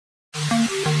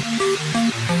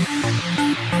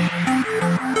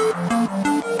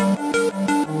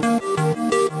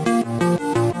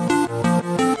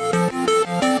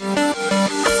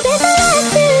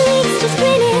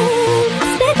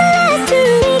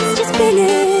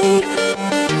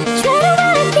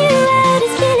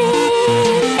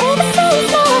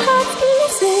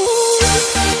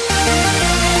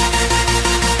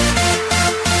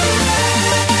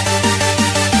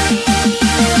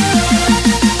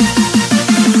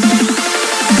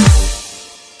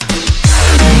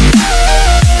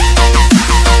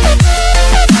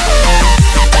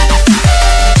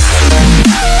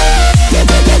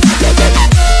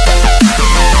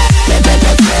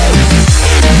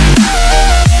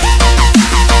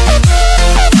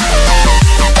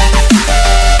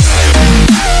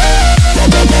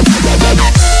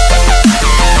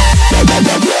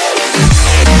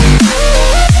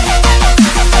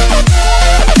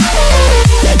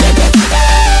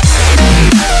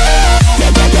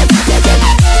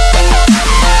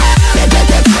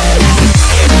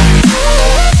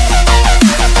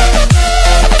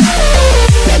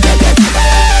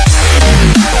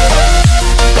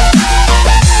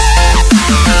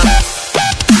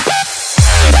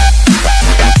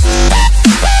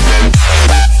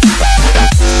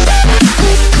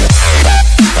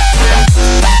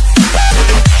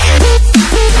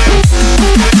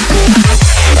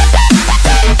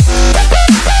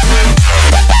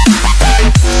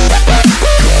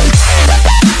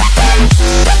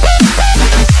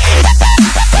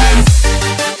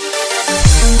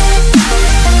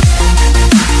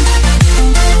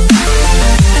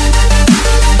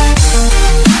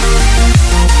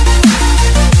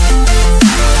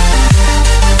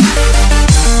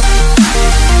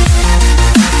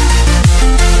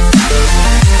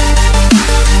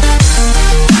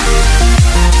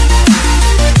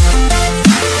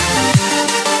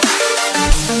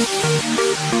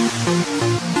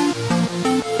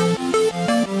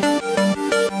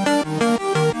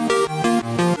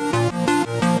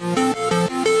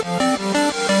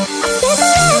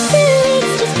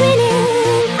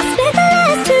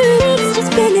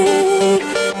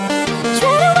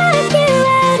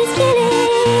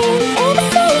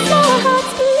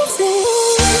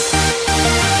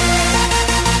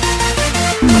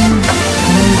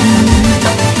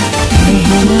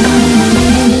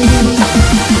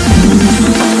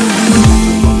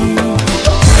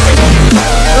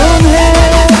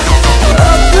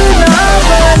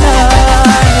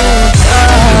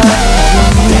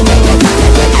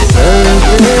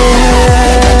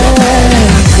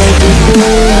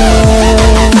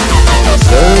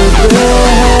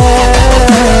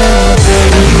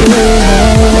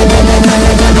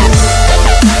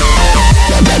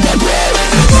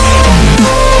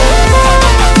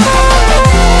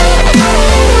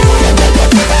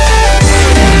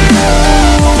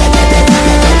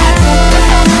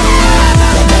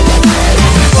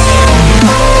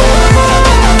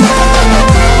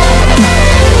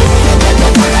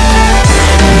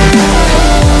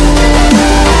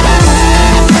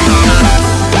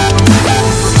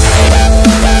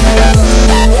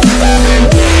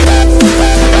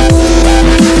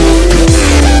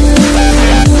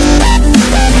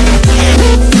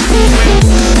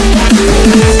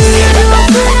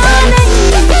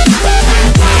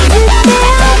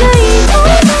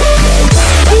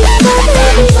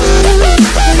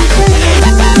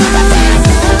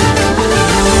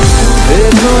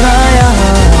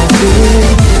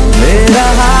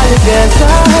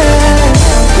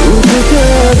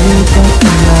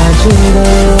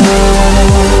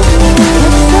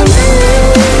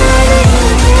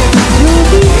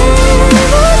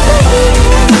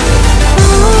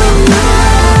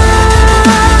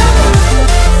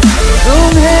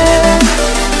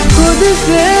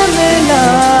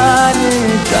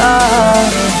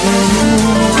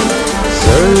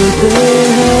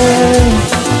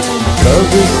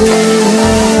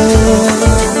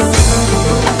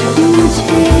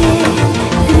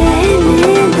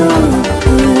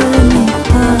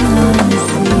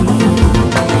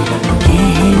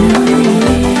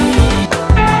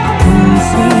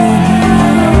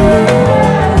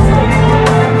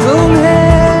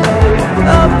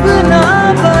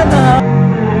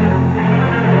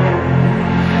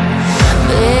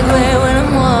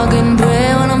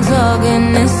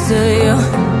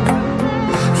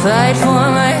Fight for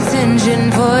my attention.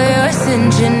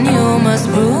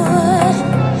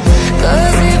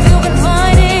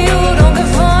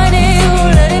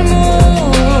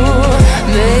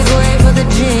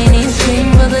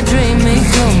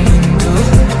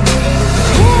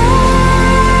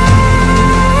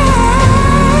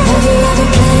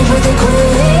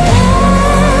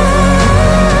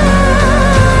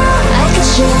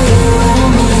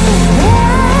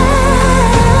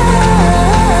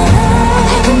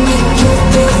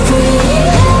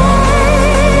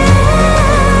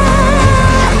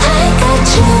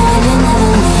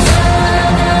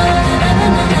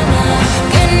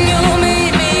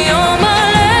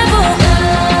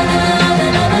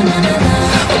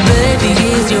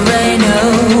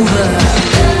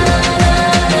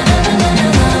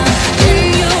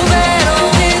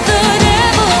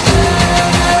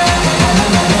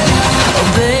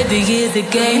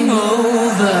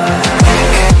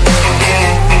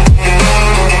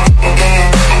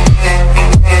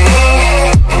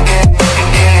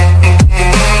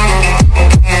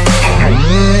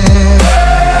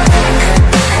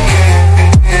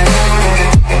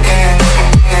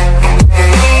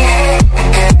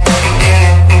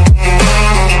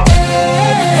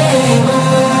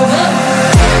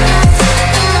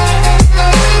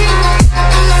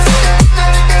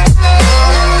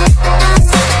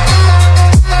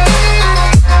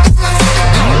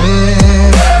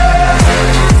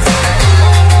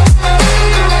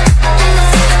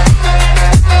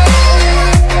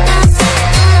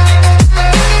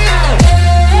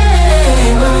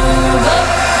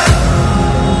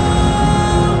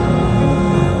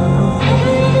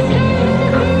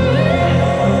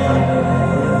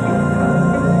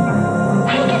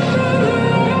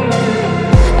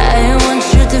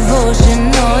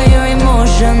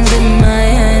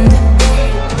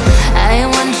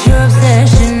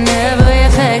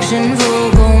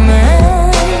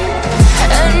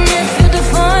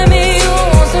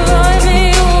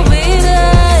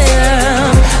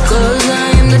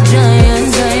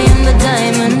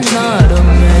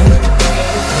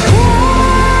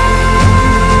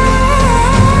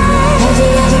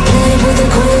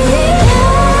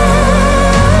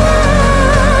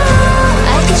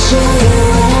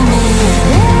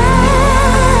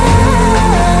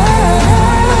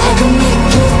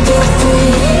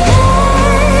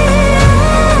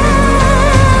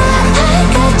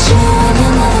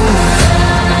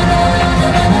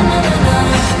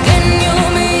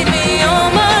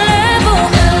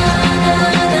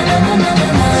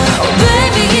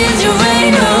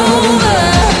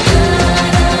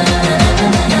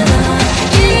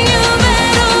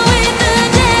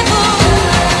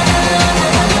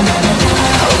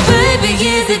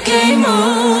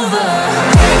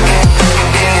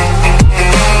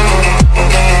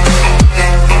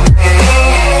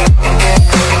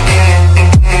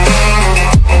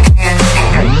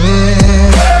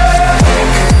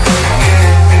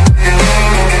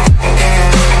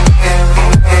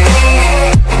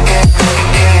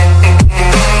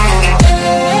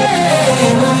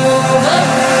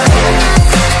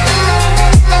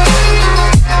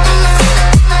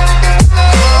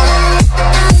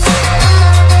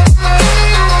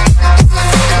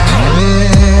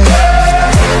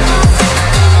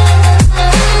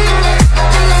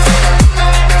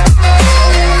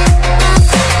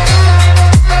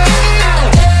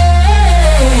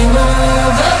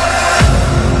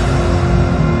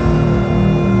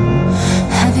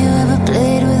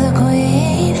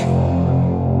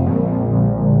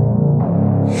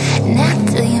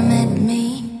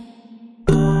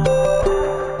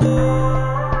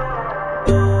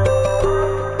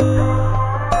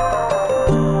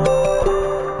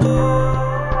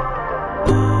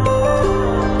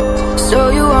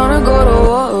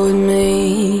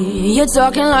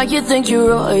 talking like you think you're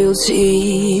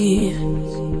royalty.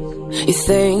 You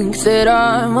think that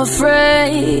I'm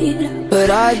afraid, but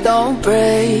I don't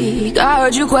break. I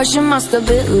heard you question my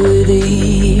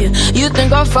stability. You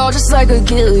think I'll fall just like a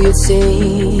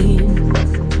guillotine,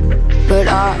 but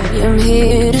I am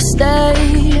here to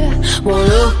stay, won't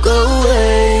look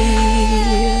away.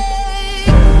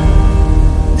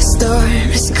 The storm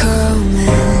is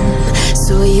coming,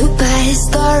 so you better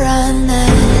start running.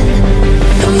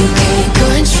 No, you can't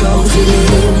control, feel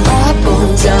it in my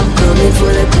bones. I'm coming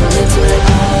for the, coming for the.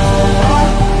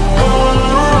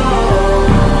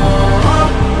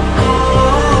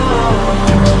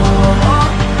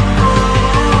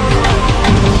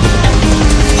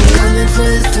 Coming for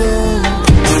the throne.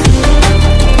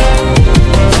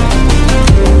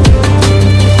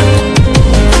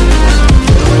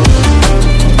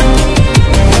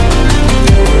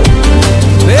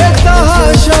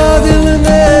 दिल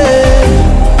ने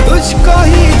तुझको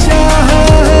ही चाहा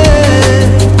है,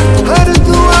 हर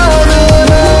दुआ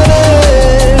ने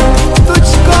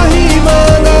तुझको ही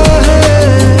माना है।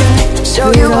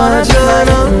 तेरा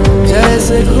जन्म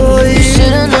जैसे कोई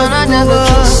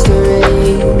बदुआ,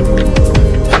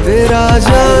 तेरा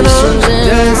जन्म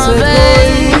जैसे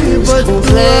कोई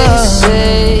बदुआ।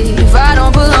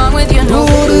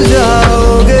 उड़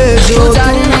जाओगे जो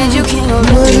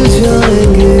मर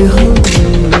जाएंगे हम,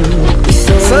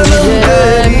 सनम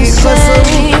तेरी कसम,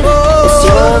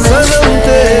 सनम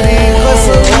तेरी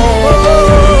कसम,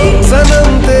 सनम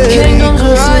तेरी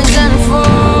कसम।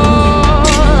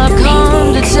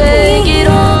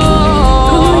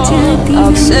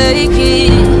 I'll take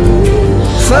it,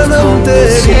 सनम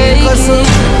तेरी कसम,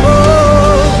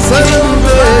 सनम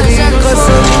तेरी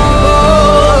कसम,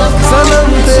 सनम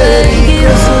तेरी